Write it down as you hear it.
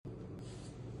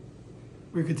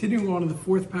We're continuing on in the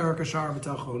fourth parak of Shiur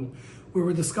B'tachon, where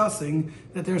we're discussing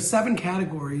that there are 7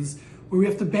 categories where we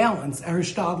have to balance our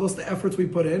hishtadlus, the efforts we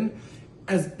put in,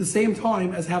 at the same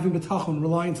time as having b'tachon,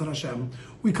 reliance on Hashem.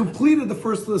 We completed the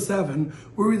first of the 7,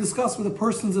 where we discussed with a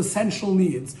person's essential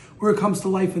needs, where it comes to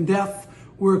life and death,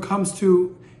 where it comes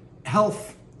to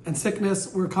health and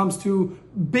sickness, where it comes to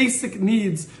basic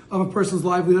needs of a person's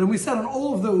livelihood. And we said on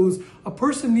all of those, a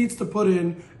person needs to put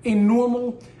in a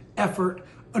normal effort,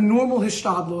 a normal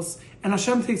hishtadlus, and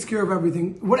Hashem takes care of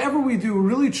everything. Whatever we do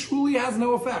really truly has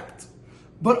no effect.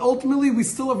 But ultimately, we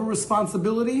still have a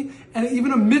responsibility and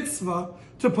even a mitzvah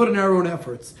to put in our own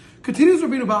efforts. Continues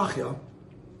Rabbeinu Bachya.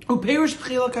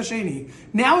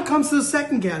 Now it comes to the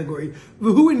second category.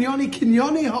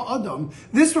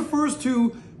 This refers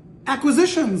to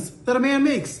acquisitions that a man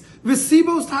makes.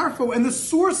 V'sibos tarfo, and the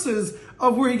sources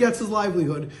of where he gets his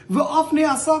livelihood. V'afnei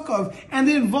asakav, and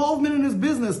the involvement in his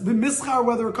business. B'mischar,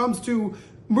 whether it comes to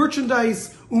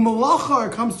merchandise, umalacha,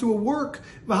 it comes to a work,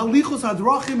 v'halichos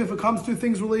hadrachim, if it comes to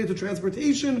things related to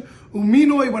transportation,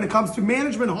 uminoi, when it comes to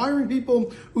management, hiring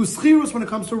people, uschirus, when it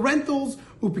comes to rentals,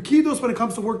 upekidos, when it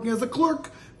comes to working as a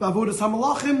clerk, v'avodas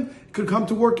hamalachim, it could come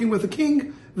to working with a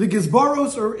king, the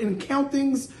gizbaros, or in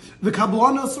countings, the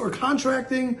kablanos, or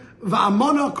contracting,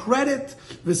 v'amana, credit,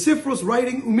 v'sifros,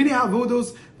 writing, umine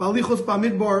avodos, v'alichos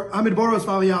amidbaros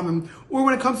v'aviyamim, or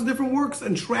when it comes to different works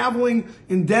and traveling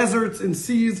in deserts and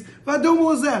seas,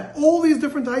 v'adomo is that. All these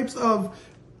different types of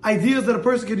ideas that a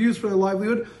person could use for their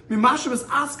livelihood. Mimashav is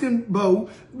asking bo,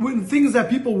 when things that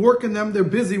people work in them, they're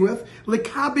busy with.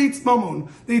 Lekabetz mamon.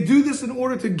 They do this in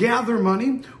order to gather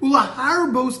money.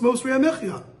 Ulaharbos mosri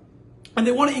amichya. And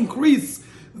they want to increase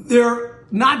their,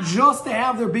 not just to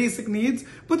have their basic needs,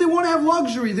 but they want to have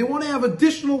luxury. They want to have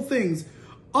additional things.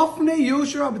 Afnei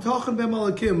yosher ab'tachan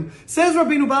b'malakim. Says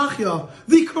Rabbeinu Bachya,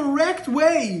 the correct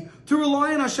way to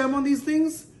rely on Hashem on these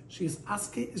things, work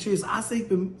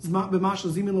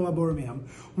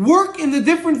in the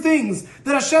different things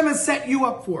that Hashem has set you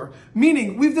up for.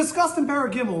 Meaning, we've discussed in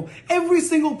Parag Gimel, every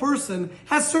single person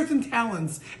has certain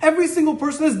talents. Every single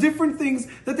person has different things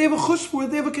that they have a chush for,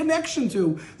 that they have a connection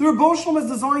to. The Rebbe Shalom has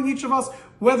designed each of us,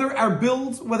 whether our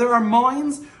builds, whether our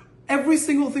minds, every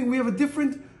single thing, we have a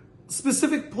different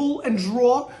specific pull and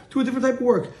draw to a different type of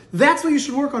work. That's what you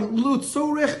should work on.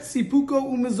 Lutzorech sipuko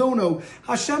umizono.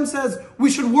 Hashem says we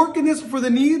should work in this for the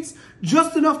needs,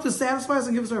 just enough to satisfy us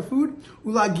and give us our food.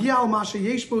 Ulagia al masha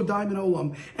yeshbo daim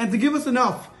olam, and to give us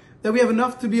enough that we have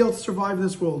enough to be able to survive in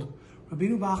this world.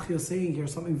 Rabbeinu Bachya is saying here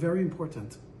something very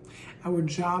important. Our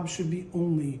job should be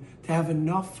only to have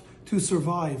enough to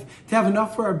survive, to have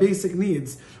enough for our basic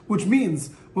needs. Which means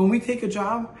when we take a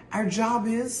job, our job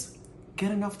is get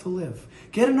enough to live.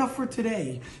 Get enough for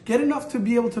today. Get enough to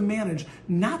be able to manage,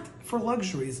 not for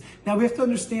luxuries. Now we have to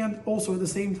understand also at the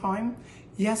same time,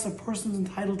 yes, a person's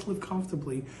entitled to live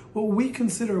comfortably. What we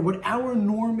consider, what our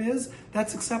norm is,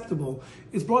 that's acceptable.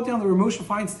 It's brought down to Moshe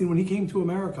Feinstein when he came to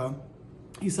America.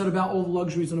 He said about all the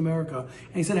luxuries in America,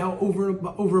 and he said how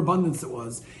overabundance it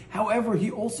was. However, he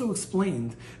also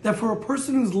explained that for a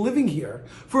person who's living here,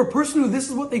 for a person who this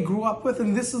is what they grew up with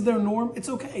and this is their norm, it's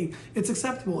okay. It's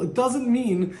acceptable. It doesn't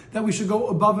mean that we should go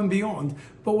above and beyond.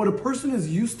 But what a person is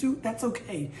used to, that's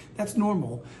okay. That's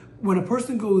normal. When a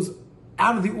person goes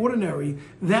out of the ordinary,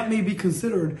 that may be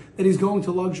considered that he's going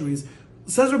to luxuries.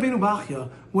 Says Rabbeinu Bachya,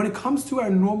 when it comes to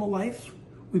our normal life,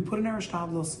 we put in our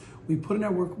hishtadlus, we put in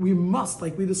our work. We must,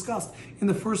 like we discussed in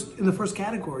the first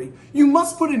category, you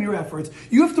must put in your efforts.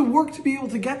 You have to work to be able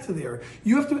to get to there.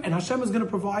 You have to, and Hashem is going to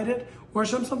provide it, or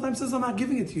Hashem sometimes says, I'm not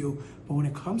giving it to you. But when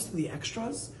it comes to the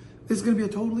extras, this is going to be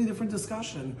a totally different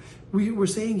discussion. We're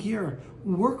saying here,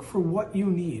 work for what you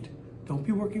need. Don't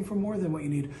be working for more than what you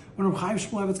need. When Reb Chaim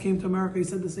Shmulevitz came to America, he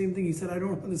said the same thing. He said, I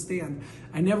don't understand.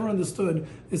 I never understood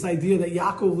this idea that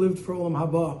Yaakov lived for Olam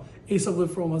Haba, Esav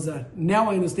lived for Olam Hazeh. Now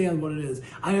I understand what it is.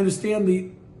 I understand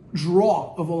the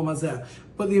draw of Olam Hazeh.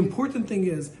 But the important thing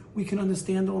is, we can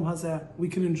understand Olam Hazeh, we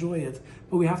can enjoy it,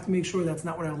 but we have to make sure that's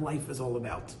not what our life is all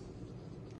about.